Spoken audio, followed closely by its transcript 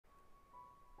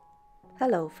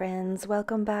Hello friends,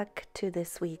 welcome back to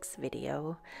this week's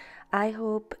video. I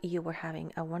hope you were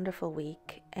having a wonderful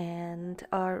week and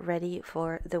are ready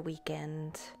for the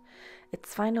weekend.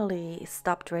 It's finally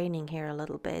stopped raining here a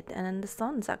little bit and the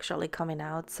sun's actually coming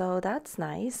out, so that's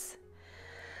nice.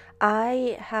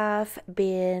 I have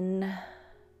been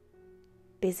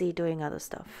busy doing other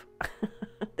stuff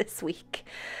this week.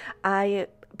 I,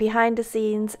 behind the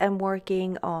scenes, am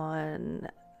working on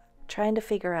trying to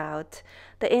figure out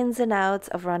the ins and outs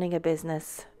of running a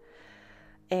business.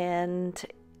 And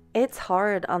it's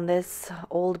hard on this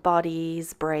old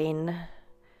body's brain.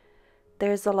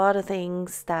 There's a lot of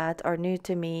things that are new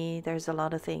to me. There's a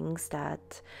lot of things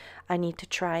that I need to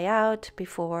try out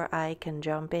before I can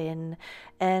jump in.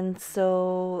 And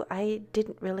so I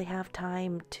didn't really have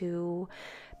time to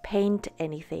paint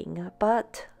anything.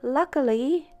 But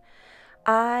luckily,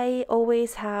 I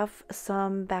always have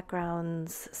some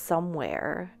backgrounds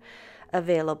somewhere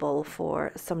available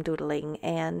for some doodling,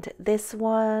 and this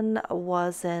one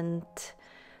wasn't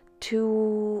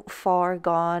too far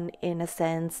gone in a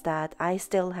sense that I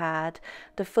still had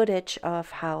the footage of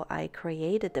how I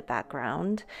created the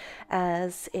background,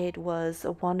 as it was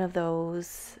one of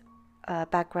those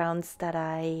backgrounds that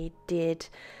I did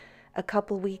a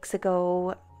couple weeks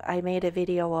ago. I made a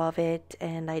video of it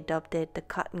and I dubbed it the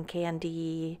cotton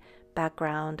candy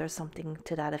background or something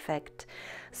to that effect.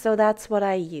 So that's what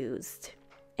I used.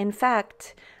 In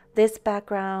fact, this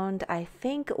background I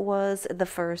think was the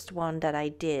first one that I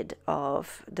did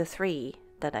of the three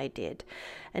that I did.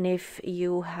 And if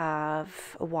you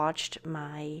have watched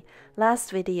my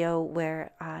last video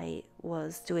where I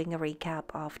was doing a recap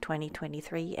of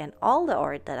 2023 and all the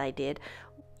art that I did,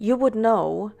 you would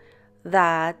know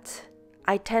that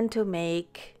I tend to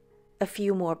make a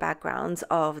few more backgrounds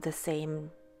of the same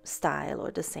style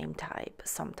or the same type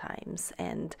sometimes,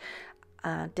 and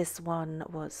this one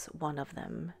was one of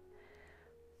them.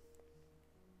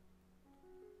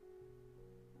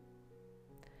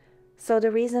 So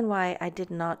the reason why I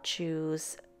did not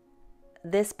choose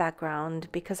this background,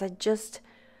 because I just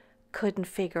couldn't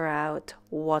figure out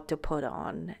what to put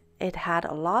on. It had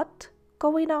a lot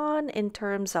going on in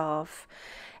terms of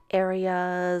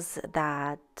areas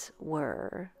that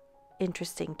were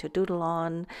interesting to doodle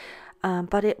on,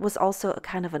 but it was also a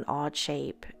kind of an odd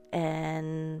shape,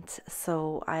 and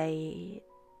so I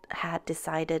had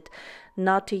decided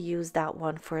not to use that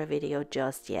one for a video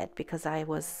just yet, because I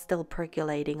was still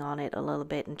percolating on it a little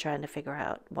bit and trying to figure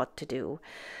out what to do.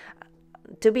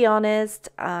 To be honest,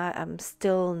 I'm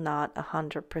still not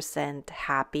 100%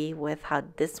 happy with how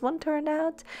this one turned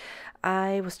out.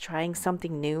 I was trying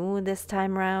something new this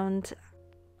time around.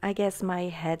 I guess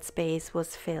my headspace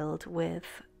was filled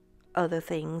with other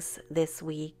things this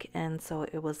week, and so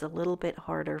it was a little bit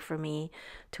harder for me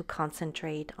to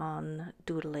concentrate on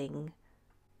doodling.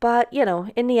 But, you know,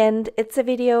 in the end, it's a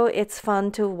video, it's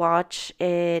fun to watch,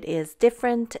 it is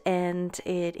different, and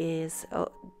it is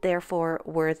therefore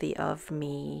worthy of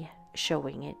me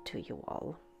showing it to you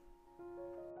all.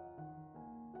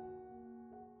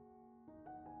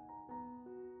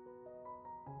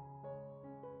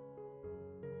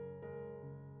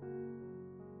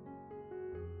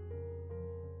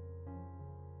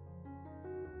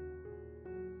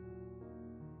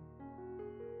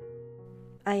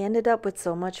 I ended up with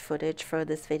so much footage for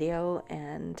this video,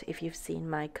 and if you've seen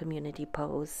my community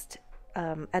post,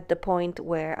 at the point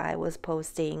where I was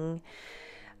posting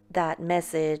that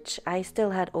message, I still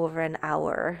had over an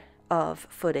hour of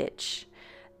footage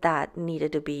that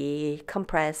needed to be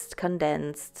compressed,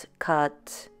 condensed,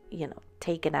 cut, you know,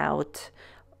 taken out,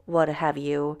 what have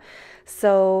you.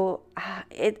 So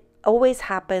it always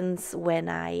happens when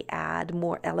I add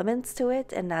more elements to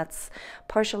it, and that's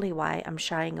partially why I'm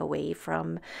shying away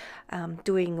from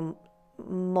doing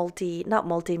not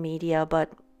multimedia,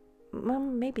 but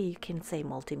maybe you can say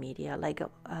multimedia, like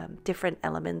different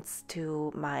elements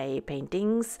to my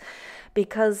paintings,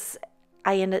 because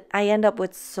I end up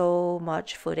with so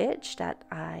much footage that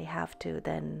I have to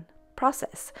then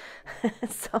process.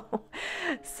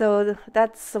 so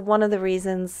that's one of the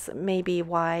reasons maybe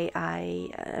why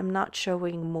I am not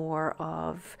showing more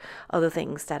of other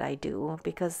things that I do,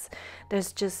 because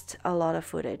there's just a lot of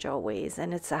footage always,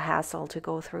 and it's a hassle to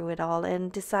go through it all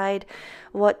and decide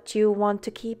what you want to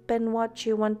keep and what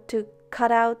you want to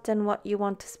cut out and what you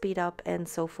want to speed up and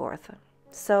so forth.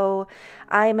 So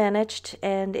I managed,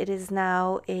 and it is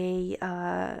now a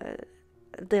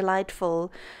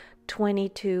delightful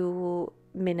 22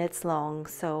 minutes long,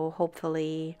 so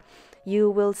hopefully you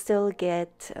will still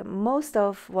get most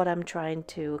of what I'm trying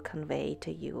to convey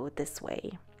to you this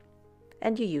way.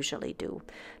 And you usually do.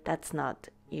 That's not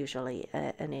usually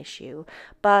an issue.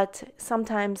 But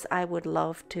sometimes I would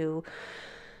love to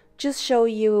just show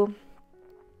you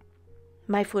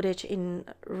my footage in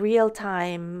real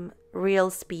time, real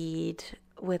speed,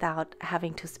 without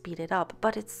having to speed it up.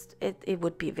 But it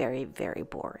would be very, very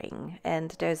boring,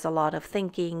 and there's a lot of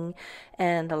thinking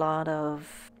and a lot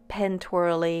of pen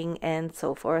twirling and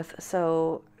so forth,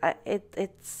 so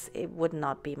it would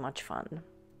not be much fun.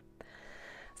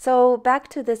 So back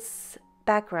to this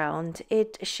background,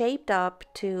 it shaped up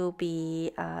to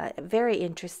be very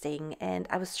interesting, and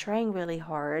I was trying really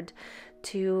hard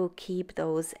to keep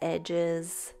those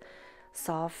edges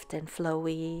soft and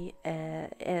flowy,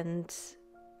 and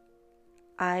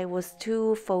I was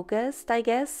too focused, I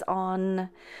guess, on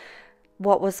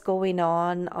what was going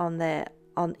on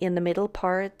in the middle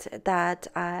part, that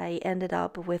I ended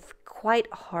up with quite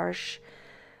harsh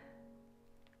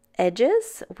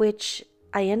edges, which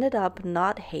I ended up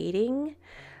not hating.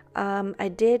 I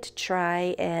did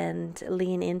try and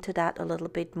lean into that a little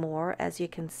bit more, as you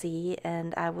can see,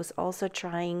 and I was also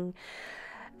trying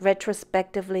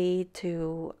retrospectively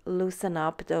to loosen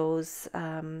up those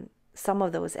some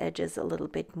of those edges a little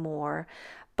bit more,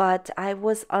 but I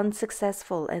was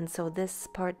unsuccessful. And so this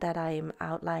part that I'm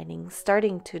outlining,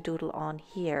 starting to doodle on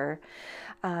here,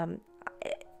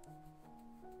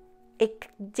 it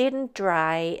didn't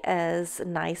dry as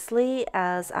nicely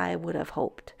as I would have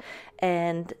hoped,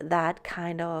 and that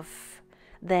kind of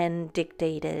then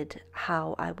dictated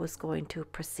how I was going to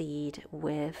proceed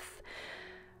with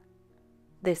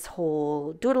this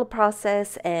whole doodle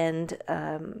process and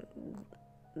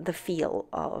the feel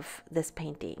of this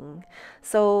painting.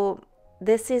 So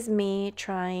this is me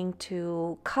trying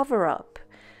to cover up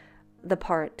the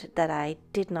part that I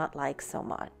did not like so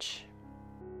much.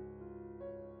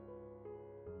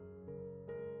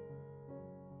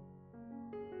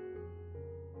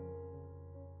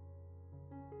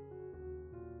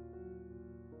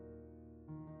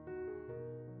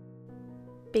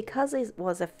 Because it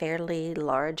was a fairly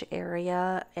large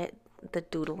area, the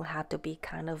doodle had to be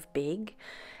kind of big,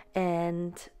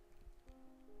 and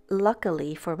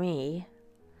luckily for me,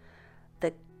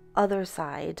 the other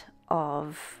side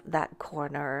of that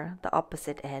corner, the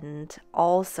opposite end,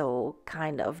 also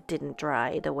kind of didn't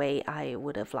dry the way I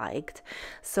would have liked,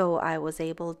 so I was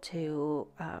able to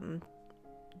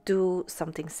do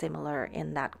something similar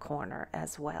in that corner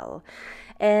as well.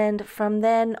 And from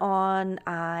then on,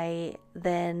 I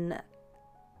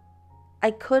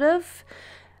could have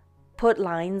put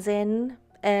lines in,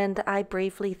 and I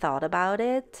briefly thought about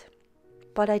it,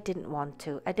 but I didn't want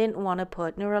to. I didn't want to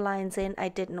put neural lines in. I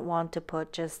didn't want to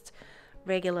put just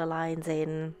regular lines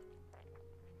in.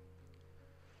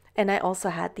 And I also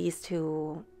had these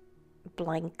two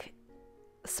blank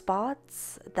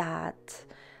spots that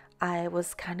I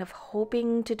was kind of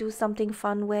hoping to do something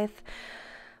fun with.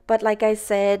 But like I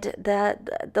said,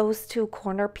 those two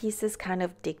corner pieces kind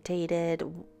of dictated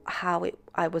how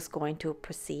I was going to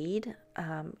proceed,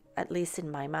 at least in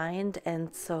my mind.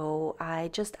 And so I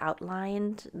just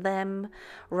outlined them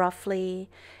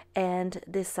roughly and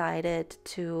decided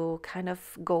to kind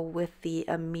of go with the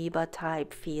amoeba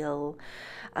type feel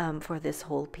for this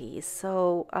whole piece.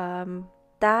 So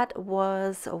that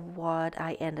was what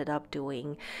I ended up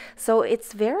doing. So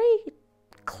it's very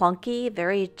clunky,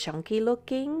 very chunky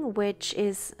looking, which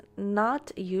is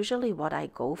not usually what I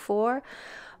go for,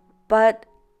 but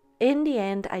in the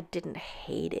end I didn't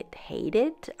hate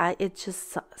it.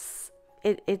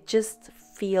 It just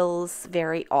feels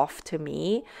very off to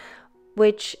me,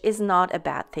 which is not a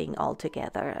bad thing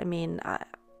altogether. I mean,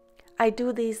 I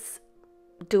do these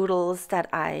doodles that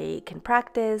I can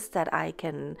practice, that I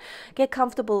can get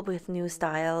comfortable with new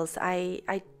styles.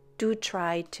 I do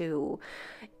try to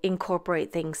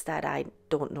incorporate things that I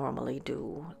don't normally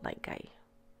do, like I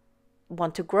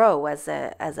want to grow as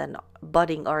an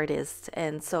budding artist,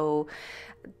 and so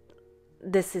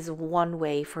this is one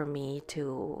way for me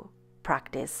to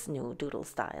practice new doodle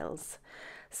styles.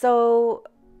 So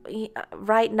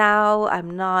right now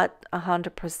I'm not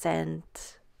 100%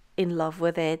 in love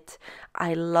with it.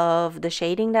 I love the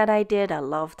shading that I did. I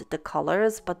loved the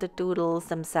colors, but the doodles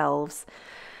themselves,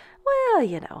 well,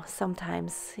 you know,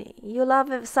 sometimes you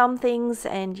love some things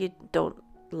and you don't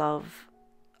love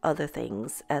other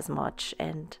things as much,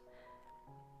 and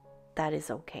that is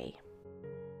okay.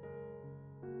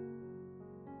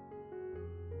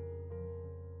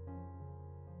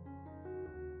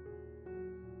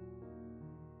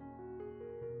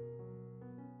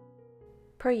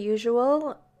 Per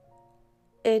usual,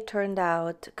 it turned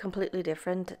out completely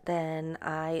different than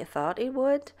I thought it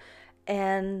would,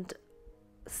 and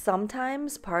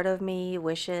sometimes part of me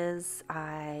wishes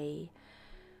I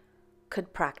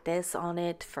could practice on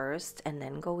it first and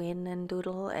then go in and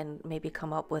doodle and maybe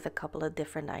come up with a couple of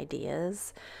different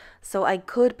ideas. So I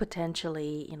could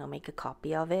potentially, you know, make a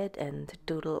copy of it and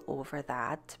doodle over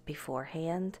that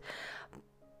beforehand.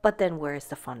 But then where's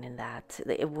the fun in that?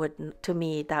 It would, to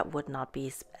me, that would not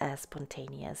be as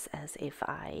spontaneous as if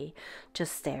I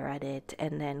just stare at it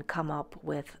and then come up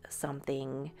with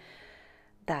something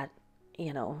that,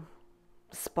 you know,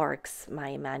 sparks my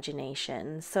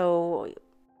imagination. So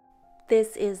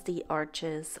this is the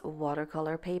Arches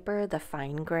watercolor paper, the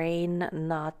fine grain,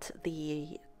 not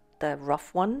the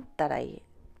rough one that I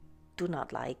do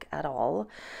not like at all.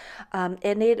 And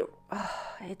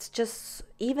it's just,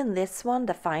 even this one,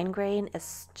 the fine grain,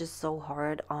 is just so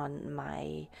hard on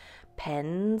my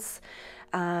pens,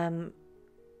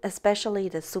 especially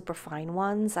the super fine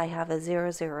ones. I have a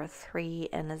 003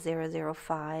 and a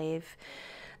 005.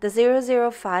 The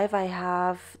 005, I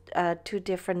have two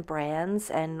different brands,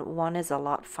 and one is a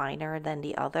lot finer than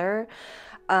the other.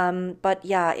 But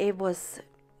yeah, it was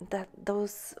that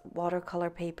those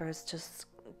watercolor papers just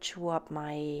chew up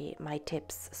my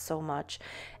tips so much,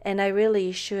 and I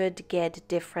really should get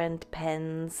different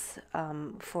pens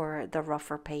for the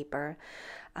rougher paper,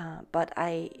 but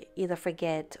I either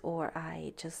forget or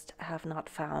I just have not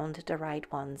found the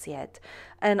right ones yet.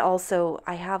 And also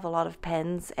I have a lot of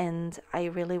pens and I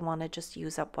really want to just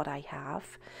use up what I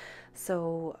have.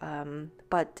 So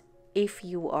but if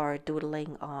you are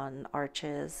doodling on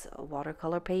Arches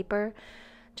watercolor paper,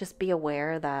 just be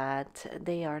aware that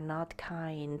they are not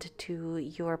kind to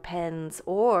your pens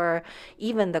or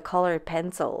even the colored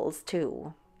pencils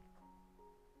too.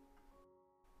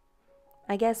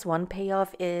 I guess one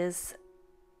payoff is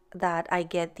that I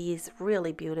get these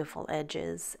really beautiful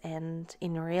edges, and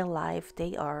in real life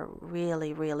they are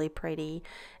really, really pretty.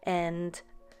 And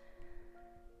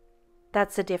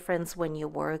that's the difference when you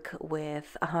work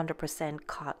with 100%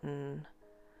 cotton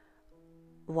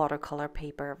watercolor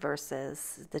paper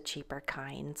versus the cheaper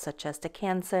kind, such as the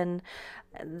Canson.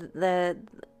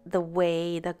 The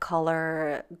way the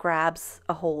color grabs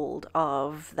a hold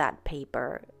of that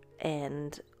paper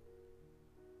and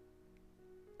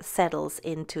settles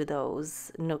into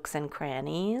those nooks and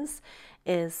crannies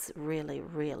is really,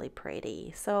 really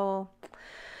pretty. So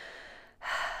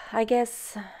I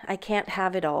guess I can't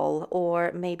have it all,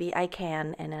 or maybe I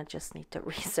can and I just need to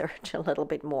research a little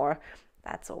bit more.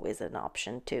 That's always an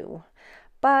option too.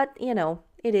 But, you know,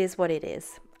 it is what it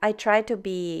is. I try to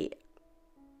be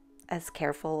as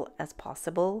careful as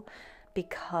possible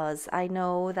because I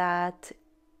know that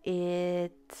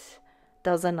it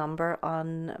does a number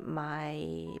on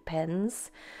my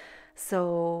pens.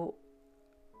 So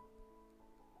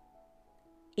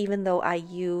even though I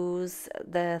use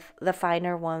the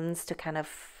finer ones to kind of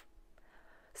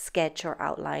sketch or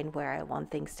outline where I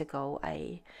want things to go,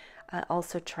 I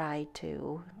also try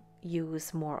to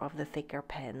use more of the thicker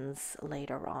pens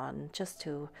later on, just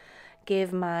to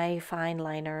give my fine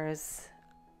liners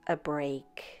a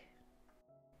break.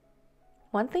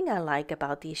 One thing I like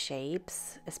about these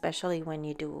shapes, especially when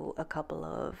you do a couple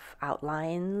of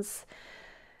outlines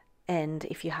and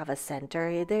if you have a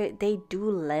center, they do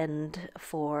lend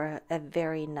for a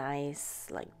very nice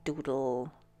like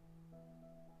doodle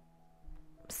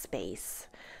space.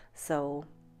 So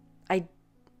I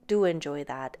do enjoy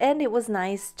that, and it was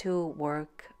nice to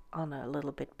work on a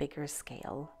little bit bigger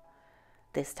scale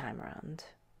this time around.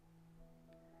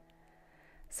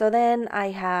 So then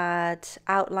I had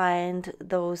outlined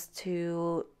those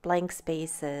two blank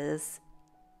spaces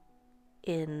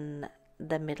in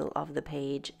the middle of the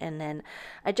page, and then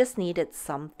I just needed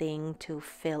something to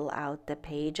fill out the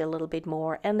page a little bit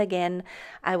more. And again,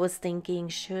 I was thinking,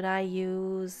 should I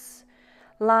use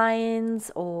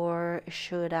lines or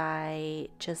should I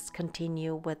just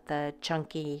continue with the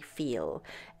chunky feel?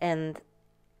 And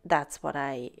that's what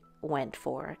I went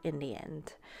for in the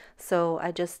end. So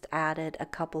I just added a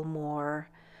couple more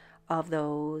of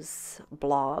those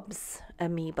blobs,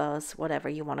 amoebas, whatever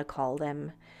you want to call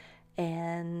them.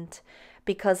 And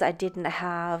because I didn't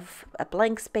have a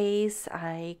blank space,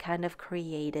 I kind of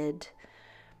created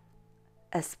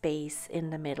a space in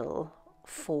the middle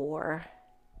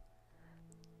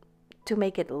to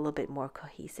make it a little bit more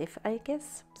cohesive, I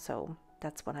guess. So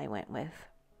that's what I went with.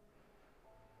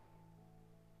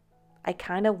 I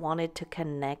kind of wanted to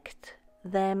connect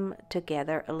them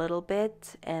together a little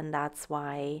bit, and that's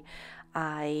why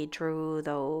I drew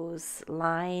those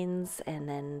lines and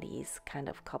then these kind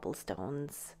of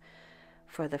cobblestones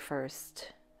for the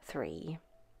first 3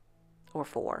 or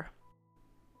 4.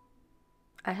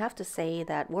 I have to say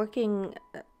that working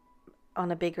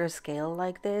on a bigger scale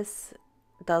like this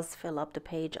does fill up the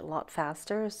page a lot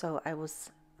faster, so I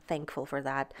was thankful for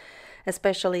that,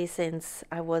 especially since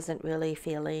I wasn't really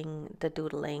feeling the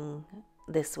doodling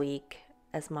this week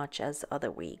as much as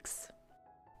other weeks.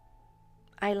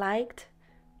 I liked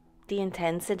the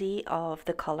intensity of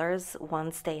the colors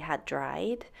once they had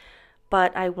dried,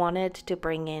 but I wanted to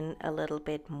bring in a little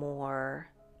bit more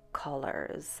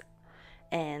colors.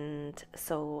 And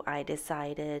so I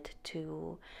decided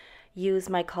to use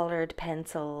my colored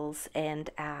pencils and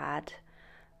add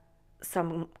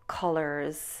some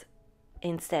colors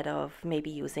instead of maybe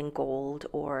using gold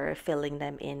or filling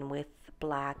them in with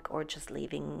black or just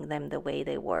leaving them the way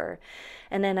they were.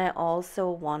 And then I also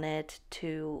wanted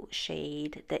to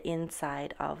shade the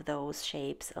inside of those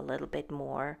shapes a little bit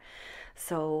more.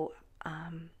 So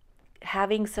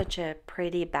having such a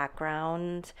pretty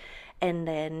background and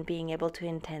then being able to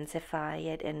intensify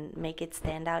it and make it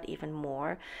stand out even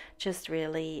more just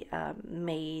really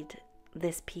made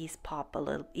this piece pop a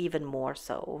little even more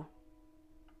so.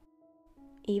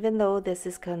 Even though this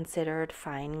is considered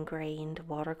fine-grained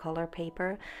watercolor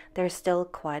paper, there's still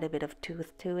quite a bit of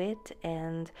tooth to it,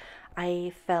 and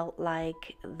I felt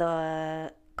like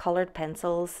the colored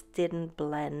pencils didn't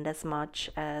blend as much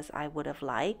as I would have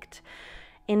liked.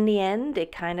 In the end,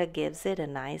 it kind of gives it a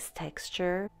nice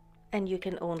texture, and you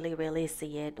can only really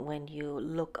see it when you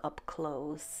look up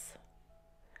close.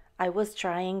 I was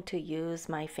trying to use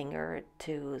my finger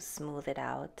to smooth it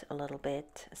out a little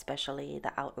bit, especially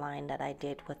the outline that I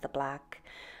did with the black,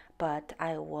 but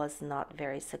I was not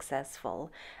very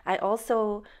successful. I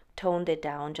also toned it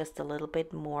down just a little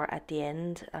bit more at the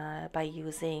end by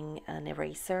using an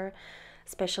eraser,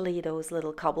 especially those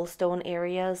little cobblestone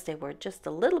areas. They were just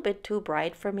a little bit too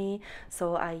bright for me,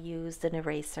 so I used an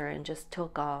eraser and just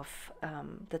took off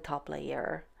the top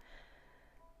layer.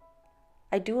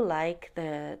 I do like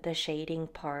the shading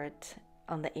part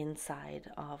on the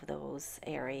inside of those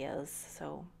areas,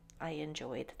 so I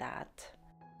enjoyed that.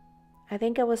 I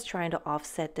think I was trying to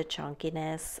offset the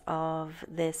chunkiness of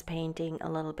this painting a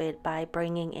little bit by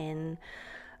bringing in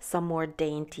some more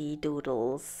dainty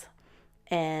doodles.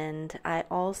 And I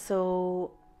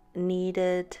also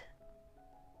needed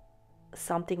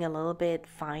something a little bit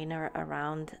finer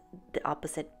around the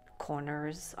opposite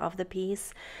corners of the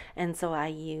piece, and so I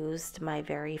used my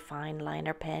very fine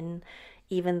liner pen,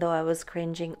 even though I was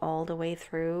cringing all the way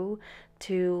through,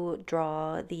 to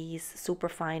draw these super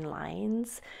fine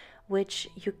lines, which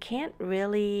you can't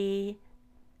really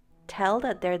tell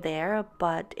that they're there,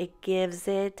 but it gives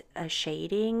it a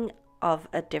shading of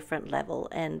a different level,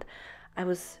 and I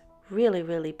was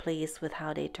really pleased with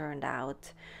how they turned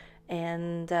out.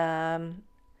 And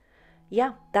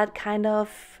yeah, that kind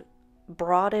of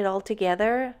brought it all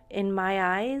together in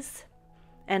my eyes,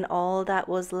 and all that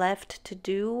was left to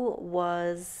do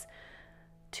was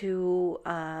to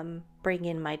bring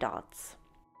in my dots.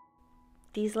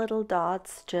 These little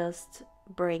dots just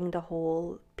bring the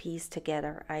whole piece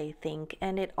together, I think,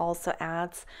 and it also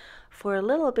adds for a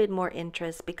little bit more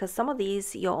interest, because some of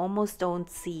these you almost don't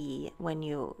see when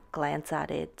you glance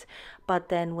at it, but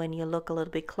then when you look a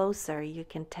little bit closer you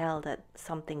can tell that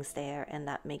something's there, and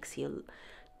that makes you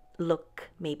look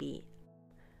maybe.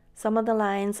 Some of the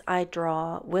lines I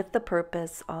draw with the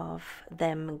purpose of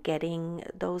them getting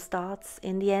those dots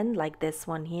in the end, like this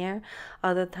one here.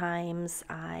 Other times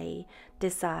I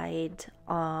decide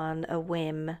on a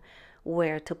whim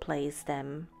where to place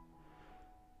them.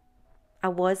 I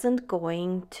wasn't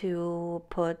going to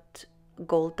put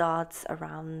gold dots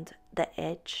around the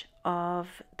edge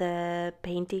of the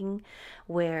painting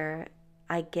where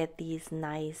I get these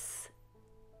nice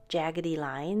jaggedy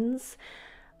lines,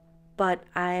 but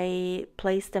I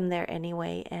placed them there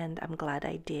anyway, and I'm glad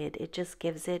I did. It just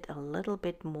gives it a little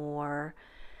bit more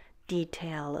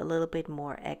detail, a little bit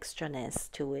more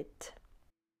extraness to it.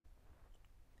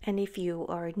 And if you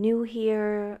are new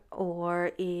here,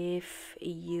 or if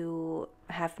you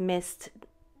have missed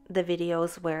the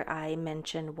videos where I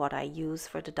mention what I use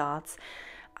for the dots,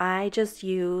 I just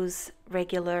use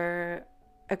regular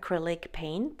acrylic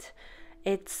paint.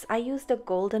 I use the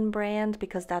Golden brand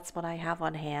because that's what I have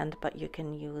on hand, but you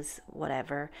can use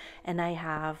whatever. And I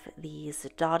have these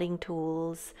dotting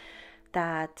tools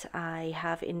that I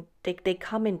have they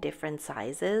come in different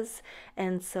sizes,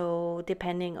 and so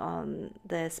depending on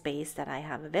the space that I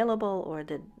have available or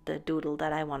the doodle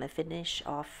that I want to finish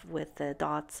off with the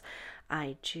dots,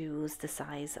 I choose the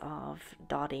size of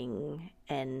dotting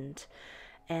end,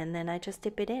 and then I just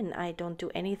dip it in. I don't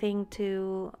do anything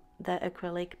to the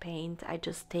acrylic paint, I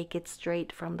just take it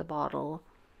straight from the bottle.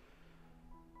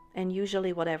 And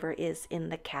usually whatever is in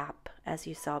the cap, as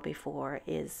you saw before,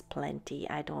 is plenty.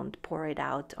 I don't pour it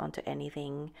out onto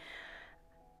anything.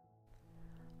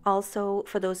 Also,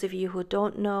 for those of you who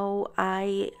don't know,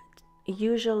 I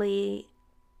usually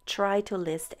try to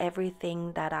list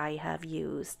everything that I have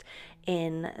used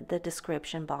in the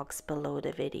description box below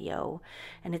the video,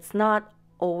 and it's not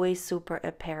always super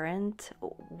apparent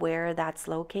where that's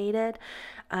located.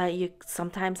 You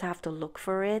sometimes have to look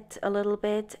for it a little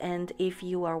bit, and if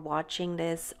you are watching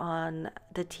this on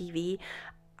the TV,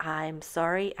 I'm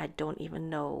sorry, I don't even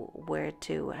know where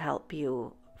to help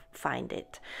you find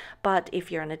it. But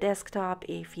if you're on a desktop,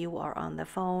 if you are on the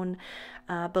phone,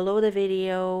 below the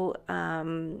video,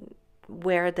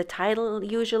 where the title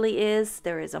usually is,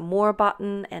 there is a more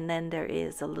button, and then there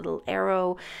is a little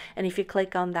arrow, and if you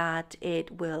click on that,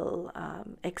 it will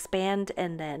expand,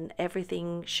 and then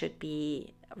everything should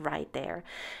be right there.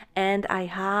 And I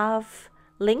have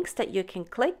links that you can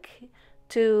click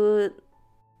to.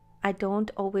 I don't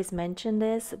always mention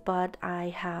this, but I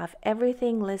have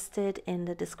everything listed in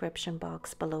the description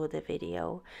box below the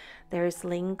video. There's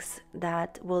links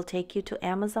that will take you to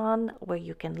Amazon where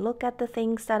you can look at the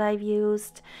things that I've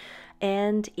used.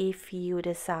 And if you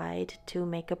decide to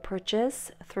make a purchase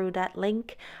through that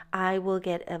link, I will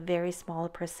get a very small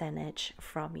percentage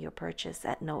from your purchase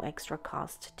at no extra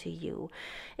cost to you.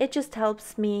 It just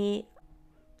helps me.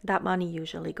 That money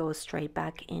usually goes straight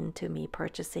back into me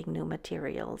purchasing new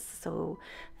materials. So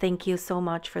thank you so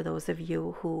much for those of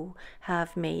you who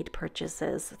have made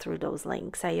purchases through those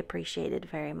links. I appreciate it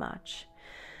very much.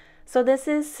 So this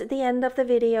is the end of the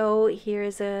video.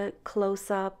 Here's a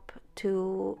close-up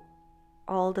to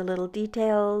all the little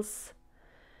details.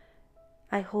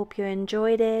 I hope you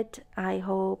enjoyed it. I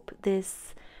hope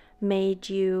this made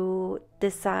you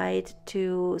decide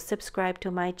to subscribe to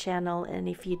my channel, and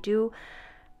if you do,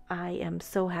 I am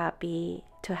so happy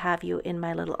to have you in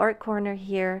my little art corner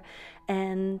here,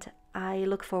 and I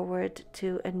look forward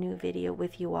to a new video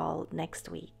with you all next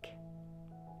week.